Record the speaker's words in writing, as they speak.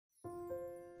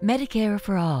Medicare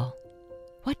for all.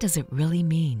 What does it really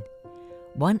mean?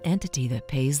 One entity that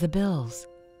pays the bills.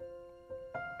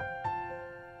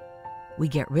 We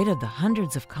get rid of the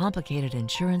hundreds of complicated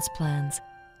insurance plans,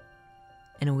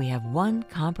 and we have one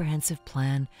comprehensive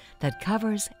plan that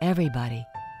covers everybody.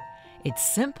 It's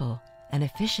simple and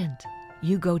efficient.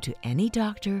 You go to any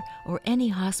doctor or any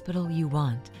hospital you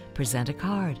want, present a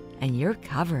card, and you're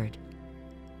covered.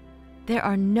 There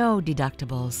are no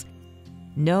deductibles,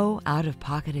 no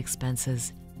out-of-pocket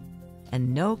expenses,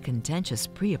 and no contentious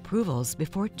pre-approvals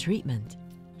before treatment.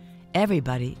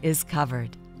 Everybody is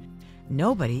covered.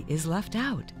 Nobody is left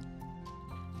out.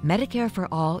 Medicare for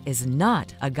All is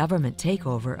not a government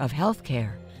takeover of health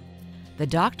care. The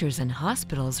doctors and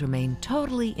hospitals remain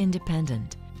totally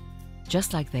independent,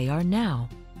 just like they are now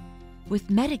with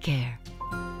Medicare.